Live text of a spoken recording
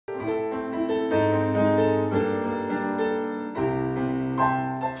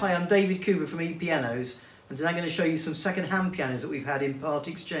I'm David Cooper from ePianos, and today I'm going to show you some second-hand pianos that we've had in part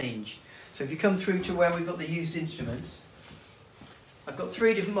exchange. So if you come through to where we've got the used instruments, I've got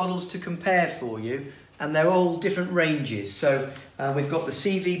 3 different models to compare for you, and they're all different ranges. So we've got the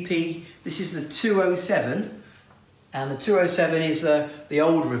CVP, this is the 207, and the 207 is the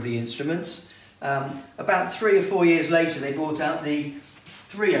older of the instruments. About 3 or 4 years later they brought out the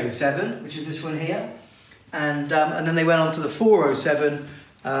 307, which is this one here, and then they went on to the 407,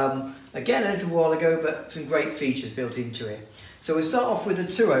 again a little while ago, but some great features built into it. So we'll start off with the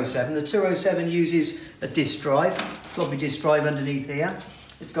 207. The 207 uses a disc drive, floppy disk drive underneath here.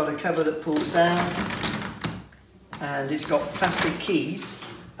 It's got a cover that pulls down, and it's got plastic keys.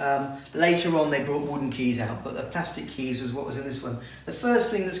 Later on they brought wooden keys out, but the plastic keys was what was in this one. The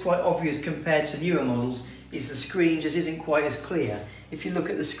first thing that's quite obvious compared to newer models is the screen just isn't quite as clear. If you look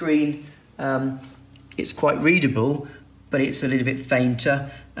at the screen, it's quite readable, but it's a little bit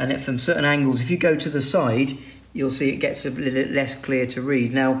fainter, and from certain angles, if you go to the side, you'll see it gets a little bit less clear to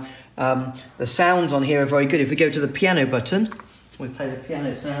read. Now, the sounds on here are very good. If we go to the piano button, we play the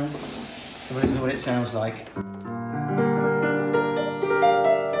piano sound, so this is what it sounds like.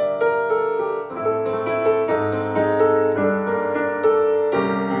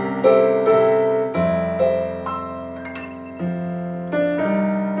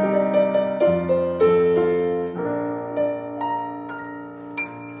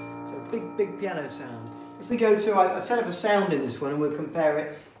 Big piano sound. If we go to, I've set up a sound in this one and we'll compare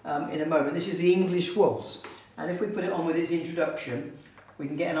it in a moment. This is the English Waltz, and if we put it on with its introduction, we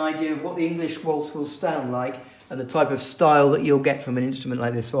can get an idea of what the English Waltz will sound like and the type of style that you'll get from an instrument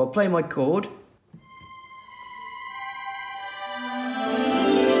like this. So I'll play my chord.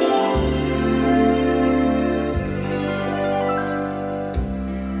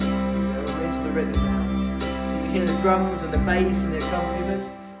 We're into the rhythm now. So you can hear the drums and the bass and the accompaniment.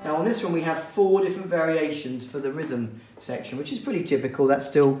 Now on this one we have 4 different variations for the rhythm section, which is pretty typical. That's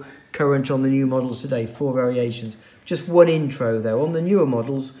still current on the new models today, 4 variations. Just 1 intro though. On the newer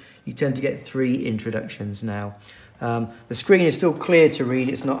models you tend to get 3 introductions now. The screen is still clear to read,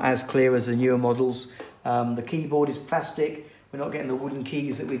 it's not as clear as the newer models. The keyboard is plastic, we're not getting the wooden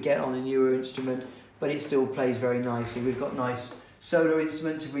keys that we get on a newer instrument, but it still plays very nicely. We've got nice solo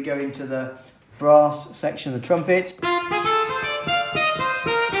instruments. If we go into the brass section of the trumpet,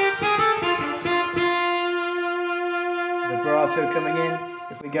 vibrato coming in.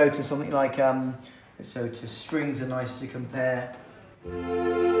 If we go to something like, so to strings are nice to compare.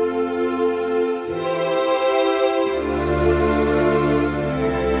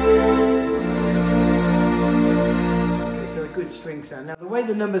 Okay, so a good string sound. Now the way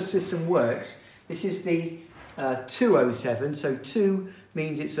the number system works, this is the 207, so 2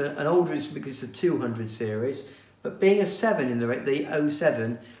 means it's an older instrument because it's the 200 series, but being a 7 in the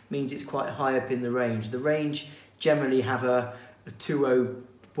 07 means it's quite high up in the range. The range generally have a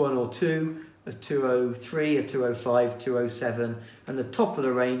 201 or 2, a 203, a 205, 207, and the top of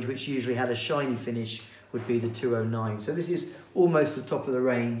the range, which usually had a shiny finish, would be the 209. So this is almost the top of the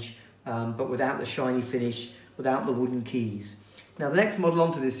range, but without the shiny finish, without the wooden keys. Now the next model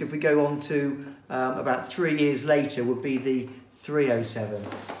onto this, if we go on to about 3 years later, would be the 307.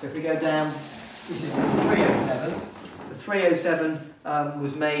 So if we go down, this is the 307. The 307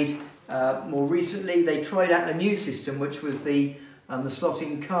 was made more recently. They tried out a new system, which was the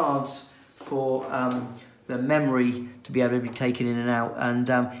slotting cards for the memory to be able to be taken in and out, and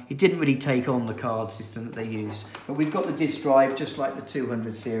it didn't really take on the card system that they used. But we've got the disc drive just like the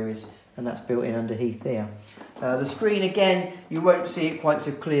 200 series, and that's built in underneath here. The screen, again, you won't see it quite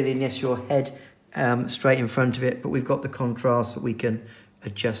so clearly unless your head straight in front of it, but we've got the contrast that we can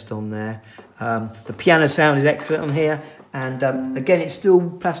adjust on there. The piano sound is excellent on here, and again it's still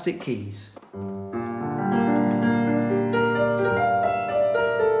plastic keys.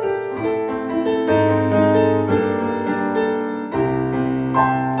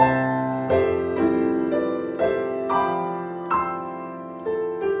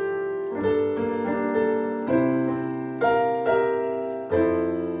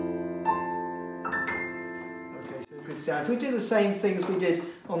 If we do the same thing as we did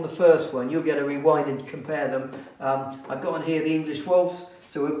on the first one, you'll be able to rewind and compare them. I've got on here the English Waltz,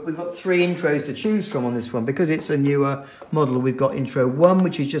 so we've got 3 intros to choose from on this one. Because it's a newer model, we've got intro 1,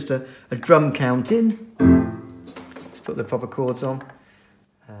 which is just a drum count in. Let's put the proper chords on.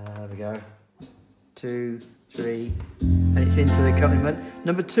 There we go. 2, 3, and it's into the accompaniment.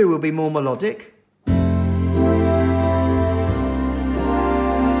 Number 2 will be more melodic. The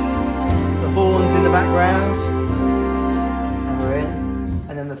horns in the background.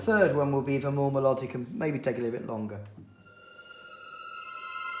 And then the third one will be even more melodic and maybe take a little bit longer.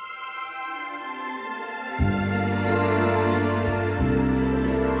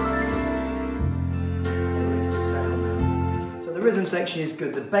 section is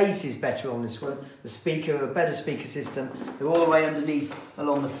good. The bass is better on this one. The speaker, a better speaker system. They're all the way underneath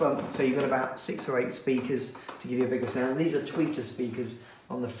along the front, so you've got about 6 or 8 speakers to give you a bigger sound. These are tweeter speakers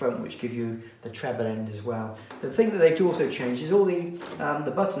on the front, which give you the treble end as well. The thing that they've also changed is all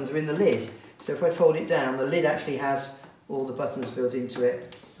the buttons are in the lid. So if I fold it down, the lid actually has all the buttons built into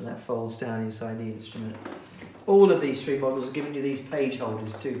it, and that folds down inside the instrument. All of these 3 models are giving you these page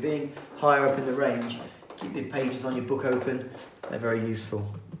holders too. Being higher up in the range, keep the pages on your book open. They're very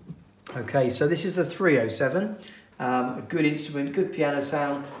useful. Okay, so this is the 307. A good instrument, good piano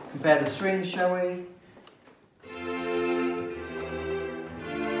sound. Compare the strings, shall we?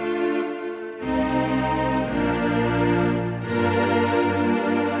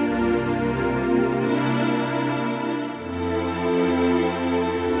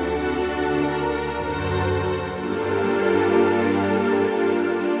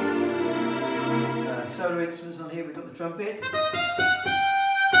 Solo instruments on here, we've got the trumpet. If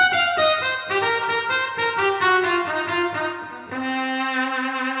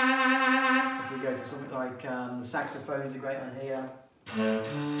we go to something like the saxophones are great on here.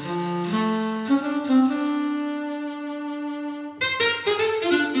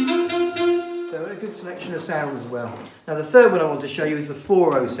 So a good selection of sounds as well. Now the third one I want to show you is the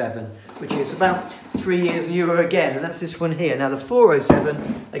 407, which is about 3 years newer again, and that's this one here. Now the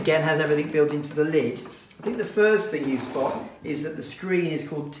 407 again has everything built into the lid. I think the first thing you spot is that the screen is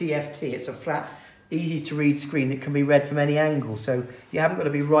called TFT. It's a flat, easy to read screen that can be read from any angle, so you haven't got to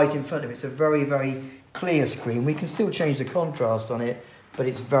be right in front of it. It's a very, very clear screen. We can still change the contrast on it, but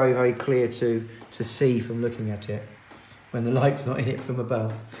it's very, very clear to see from looking at it when the light's not in it from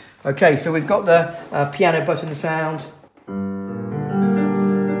above. Okay, so we've got the piano button sound.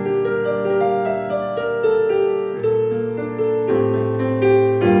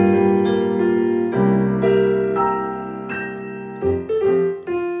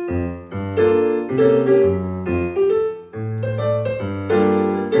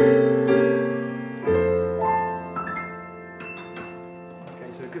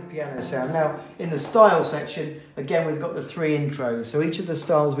 So a good piano sound. Now in the style section, again we've got the 3 intros. So each of the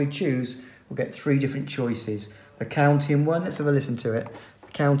styles we choose will get 3 different choices. The counting one, let's have a listen to it.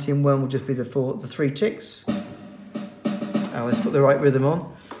 The counting one will just be the 3 ticks. Now let's put the right rhythm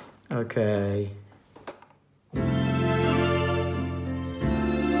on. Okay. And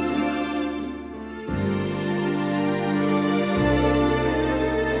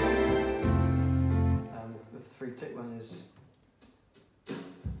the 3 tick one is.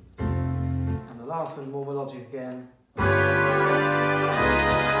 The last one, more melodic again.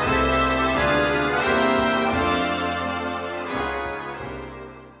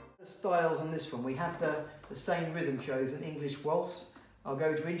 The styles on this one, we have the same rhythm chosen, English waltz. I'll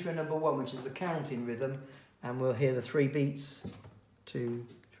go to intro number 1, which is the counting rhythm, and we'll hear the 3 beats, 2,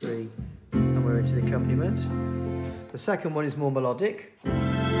 3, and we're into the accompaniment. The second one is more melodic,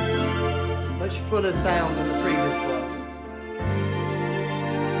 much fuller sound than the previous one.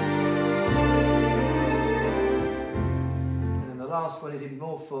 The last one is in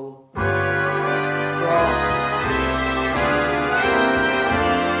more full brass.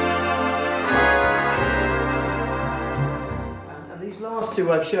 And these last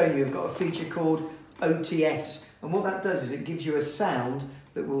 2 I've shown you have got a feature called OTS, and what that does is it gives you a sound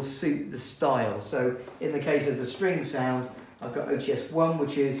that will suit the style. So in the case of the string sound, I've got OTS 1,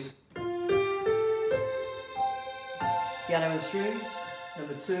 which is piano and strings.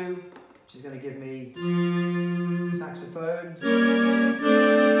 Number 2, which is going to give me saxophone with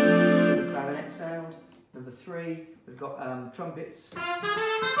a clarinet sound. Number 3, we've got trumpets,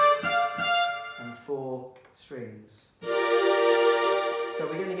 and 4 strings. So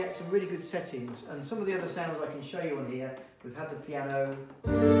we're going to get some really good settings, and some of the other sounds I can show you on here. We've had the piano.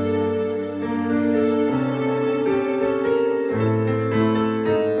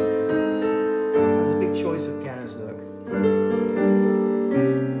 There's a big choice of pianos, look.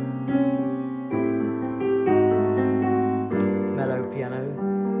 Piano.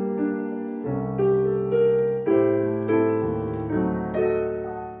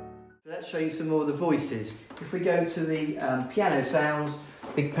 So let's show you some more of the voices. If we go to the piano sounds,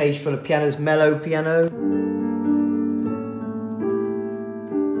 big page full of pianos, mellow piano.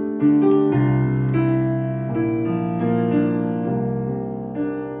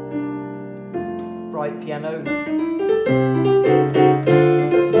 Bright piano.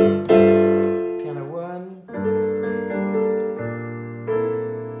 Piano 1.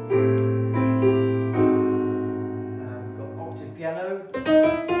 Piano.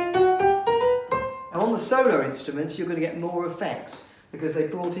 Now on the solo instruments you're going to get more effects because they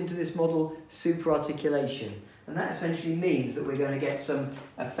brought into this model super articulation, and that essentially means that we're going to get some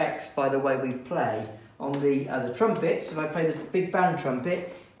effects by the way we play. On the trumpets, if I play the big band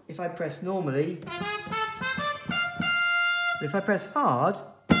trumpet, if I press normally, but if I press hard,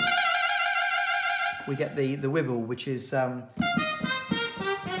 we get the wibble, which is we've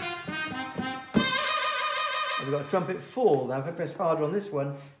got a trumpet fall. Now if I press harder on this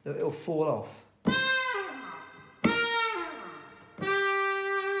one, it'll fall off.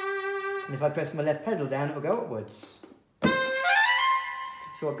 And if I press my left pedal down, it'll go upwards.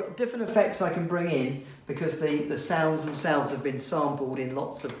 So I've got different effects I can bring in because the sounds themselves have been sampled in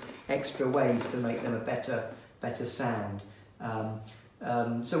lots of extra ways to make them a better sound.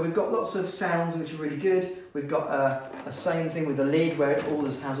 So we've got lots of sounds which are really good. We've got a same thing with the lid where it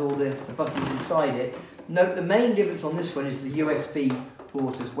has all the buttons inside it. Note the main difference on this one is the USB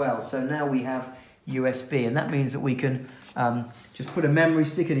port as well. So now we have USB, and that means that we can just put a memory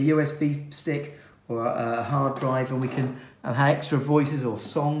stick in a USB stick or a hard drive, and we can have extra voices or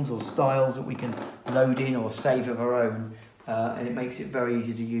songs or styles that we can load in or save of our own, and it makes it very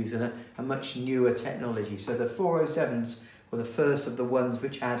easy to use, and a much newer technology. So the 407s were the first of the ones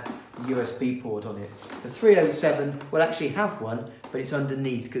which had a USB port on it. The 307 will actually have one, but it's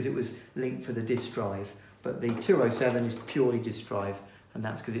underneath because it was linked for the disk drive. But the 207 is purely disk drive, and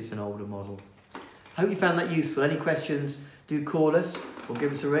that's because it's an older model. I hope you found that useful. Any questions, do call us or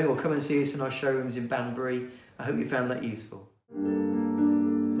give us a ring or come and see us in our showrooms in Banbury. I hope you found that useful.